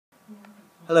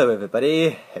Hello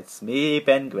everybody, it's me,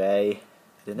 Ben Gray.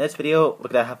 In this video, we're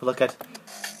gonna have a look at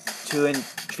two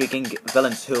intriguing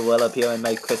villains who will appear in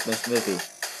my Christmas movie.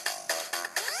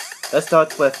 Let's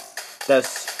start with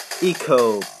this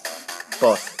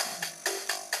Eco-Bot.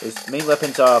 His main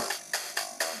weapons are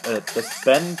this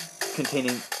pen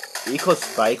containing eco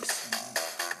spikes,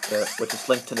 which is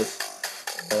linked to this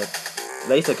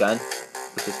laser gun,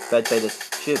 which is fed by this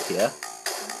tube here,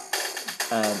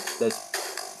 and there's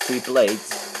 3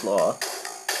 blades, claw,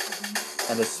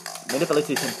 and his main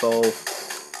abilities involve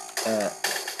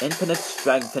infinite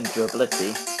strength and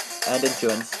durability and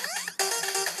endurance,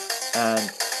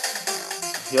 and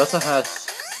he also has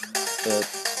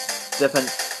different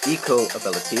eco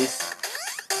abilities,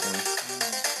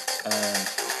 and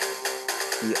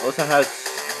he also has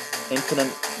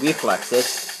infinite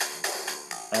reflexes,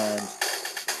 and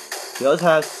he also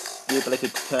has the ability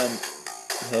to turn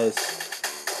his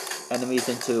enemies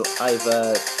into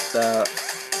either the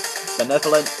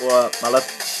benevolent or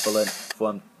malevolent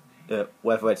form,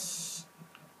 whether it's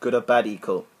good or bad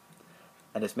eco.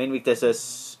 And his main weakness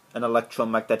is an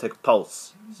electromagnetic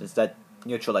pulse, since that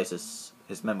neutralizes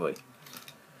his memory.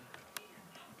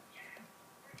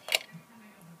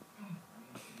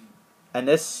 And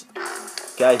this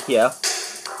guy here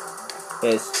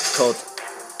is called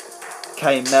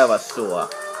Chimerasaur.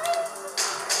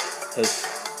 His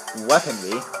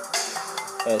weaponry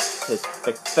is his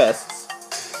big fists,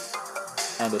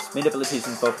 and his main abilities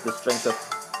involve the strength of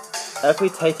every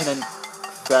Titan and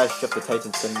Crash of the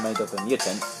Titans and made of a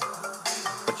Mutant,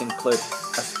 which include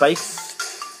a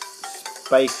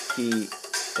spiky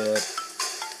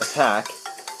attack,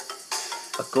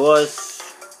 a Gore's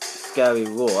scary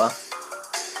roar,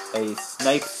 a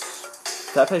Snipe's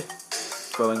pepper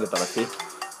throwing ability,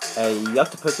 a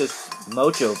Octopus's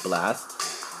mojo blast,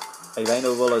 a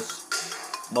Rhino Roller's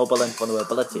mobile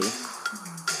invulnerability,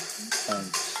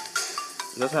 and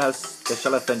he also has the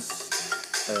Shellefant's,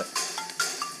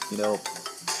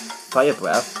 fire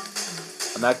breath,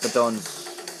 a Magmadon's,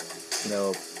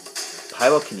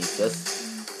 pyrokinesis,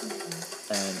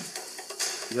 and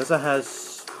he also has,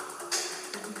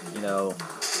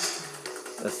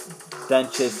 the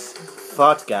Stench's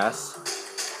fart gas,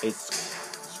 a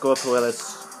Scorpior's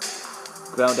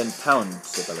ground and pound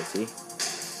ability,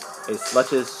 a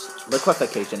Sludge's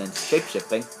liquefaction and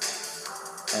shapeshifting,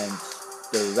 and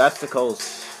the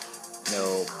Rastical's,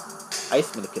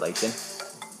 ice manipulation,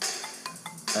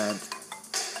 and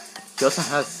he also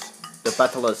has the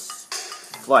Battler's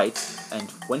flight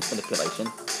and wind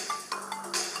manipulation,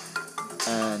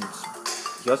 and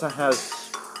he also has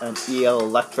an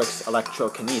Electric's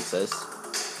electrokinesis,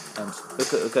 and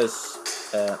Uka's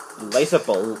laser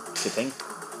ball shooting,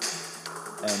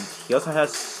 and he also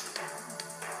has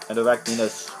an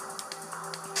Arachnina's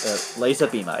laser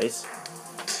beam eyes,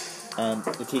 and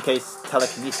the TK's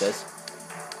telekinesis,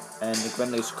 and the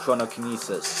Grenlou's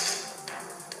chronokinesis.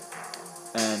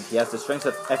 And he has the strength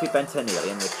of every Benten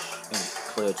alien, which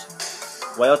includes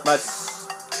Wild Mat's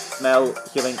smell,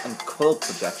 hearing, and quill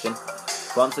projection,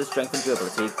 Bronze's strength and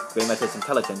durability, Grey Matter's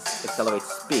intelligence,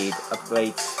 accelerates speed,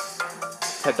 upgrades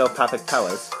technopathic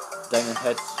powers, Diamond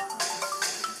Head's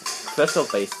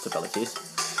crystal-based abilities,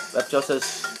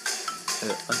 Repjos's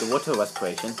underwater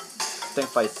respiration,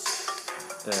 Stingflight's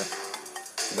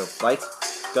flight,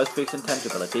 Ghost Freak's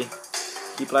intangibility,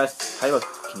 Key Blast's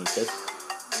pyrokinesis,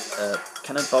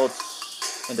 Cannonball's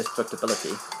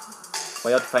indestructibility,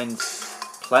 Wildfind's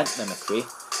plant mimicry,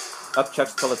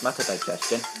 Upchuck's solid matter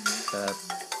digestion,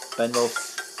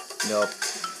 Benwolf's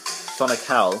sonic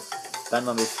howl,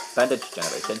 Benmummy's bandage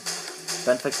generation,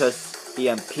 Benfixer's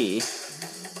EMP,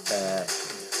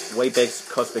 Waybig's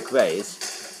cosmic rays,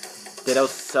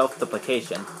 Ditto's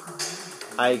self-duplication,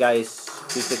 Eyeguy's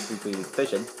 360-degree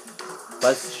vision,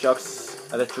 Buzzshock's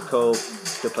electrical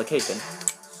duplication,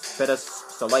 Spitter's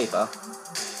saliva,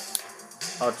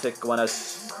 Arctic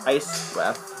Iguana's ice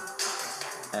breath,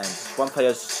 and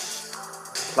Swampfire's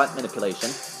plant manipulation,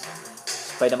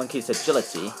 Spider Monkey's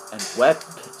agility and web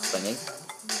slinging,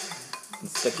 and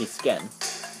sticky skin,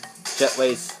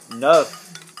 Jetway's nerve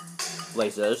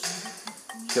lasers,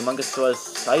 Humongosaur's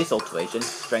size alteration,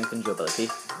 strength and durability,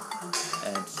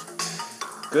 and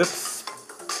Goop's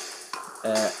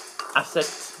acid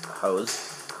hose,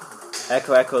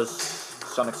 Echo's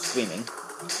sonic screaming,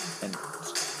 and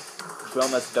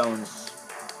Chroma Stone's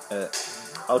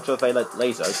ultraviolet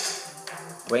lasers,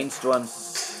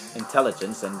 Brainstorm's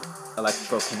intelligence and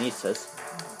electrokinesis,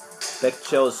 Big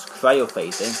Chill's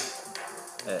cryophasing,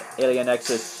 Alien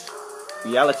X's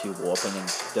reality warping and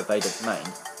divided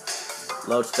mind,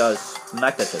 Lodestar's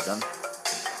magnetism,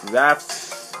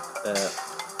 Raph's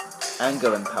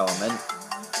anger empowerment,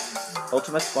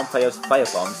 Ultimate Vampire's Fire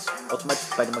Bombs, Ultimate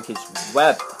Spider Monkey's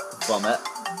Web Vomit,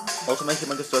 Ultimate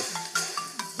Humongous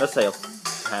Missile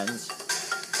Hands,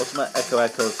 Ultimate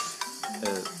Echo's,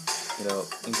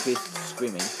 increased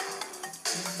screaming,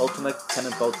 Ultimate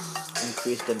Cannon Bolt's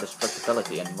increased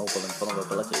indestructibility and mobile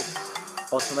invulnerability,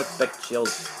 Ultimate Big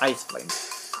Shield's Ice Flames,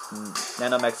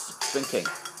 Nanomax Shrinking,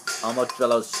 Armored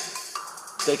Drillow's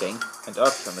Digging and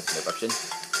Earth Tremors Eruption,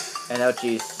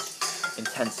 Energy's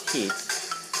Intense Heat,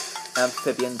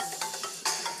 Amphibian's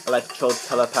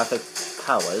Electro-Telepathic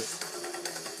Powers,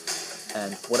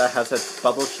 and Water Hazard's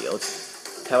Bubble Shield,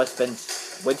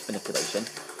 Terraspin's Wind Manipulation,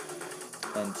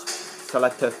 and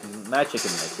Selective Magic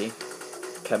Immunity,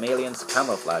 Chameleon's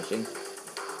Camouflaging,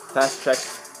 Fast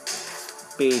Track's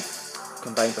Speed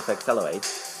combined with Accelerate,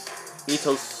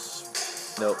 Beetle's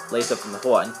Laser from the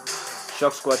Horn,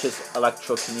 Shock Squatch's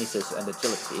Electrokinesis and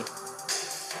Agility,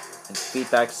 and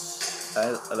Feedback's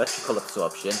Electrical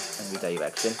Absorption and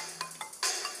Redirection,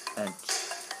 and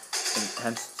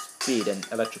Enhanced Speed and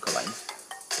Electrical Lines,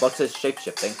 Box's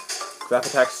Shapeshifting,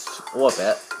 Gravitak's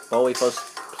Orbit, Bowweevil's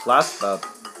Plasma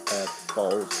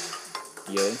Balls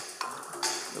Viewing,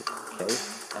 okay,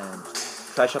 and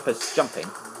Trash Hopper's Jumping,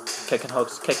 Kick and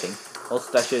Hog's Kicking,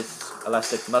 Allstash's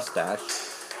Elastic Mustache,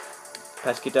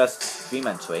 Pesky Dust's Dream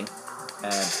Entering,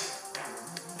 and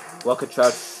Walker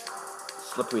Trout's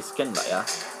Slippery Skin Layer,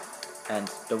 and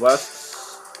the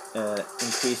Worst's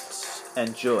increased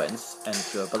endurance and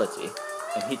durability,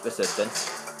 and heat resistance,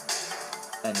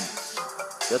 and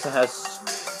he also has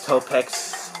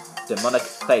Topex's Demonic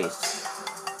Face,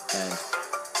 and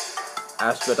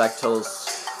Astrodactyl's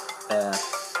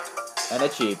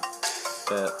Energy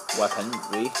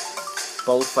Weaponry,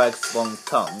 Bullfrag's Long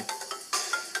Tongue,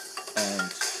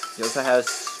 and he also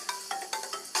has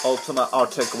Ultima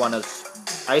Arctic-Guana's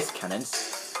Ice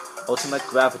Cannons, Ultimate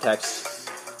Gravitak's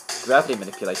Gravity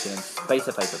Manipulation and Space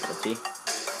Evadability,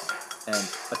 and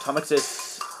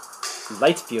Atomix's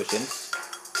Light Fusions,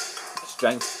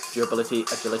 Strength, Durability,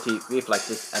 Agility,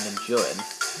 Reflexes, and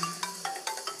Endurance.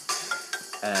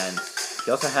 And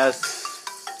he also has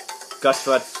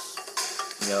Gushrat's,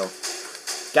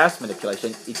 Gas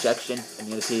Manipulation, Ejection,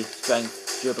 Immunity,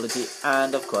 Strength, Durability,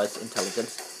 and of course,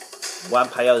 Intelligence.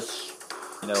 Vampire's,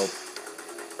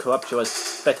 Corruptuous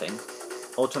Spitting,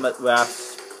 Ultimate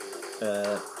Wrath's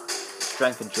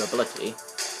Strength and Durability,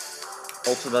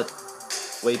 Ultimate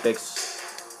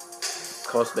Weebig's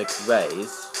Cosmic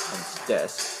Rays and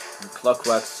Disc, and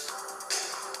Clockwork's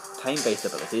Time-based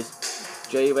abilities,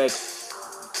 J-Wig's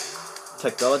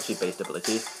Technology-based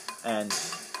abilities, and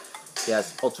he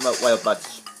has Ultimate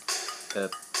Wildblood's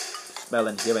Smell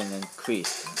and Hearing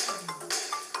increased.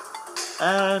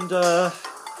 And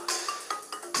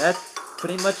that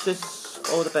pretty much is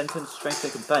all the Benton's strength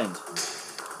and combined.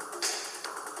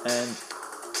 And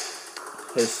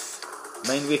his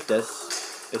main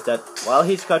weakness is that while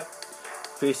he's got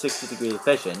 360-degree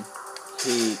vision,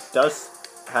 he does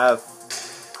have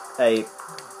a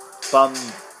bum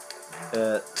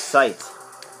sight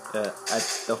at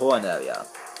the horn area.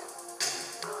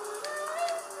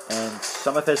 And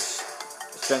some of his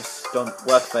strengths don't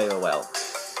work very well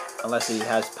unless he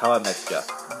has Power Mixture,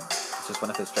 which is one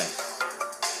of his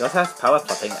strengths. He also has Power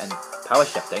Flipping and Power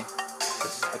Shifting,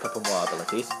 just a couple more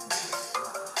abilities.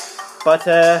 But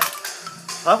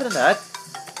other than that,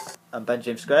 I'm Ben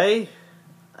James Gray,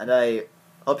 and I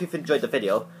hope you've enjoyed the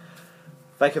video.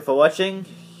 Thank you for watching,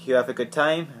 you have a good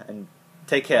time, and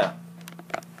take care.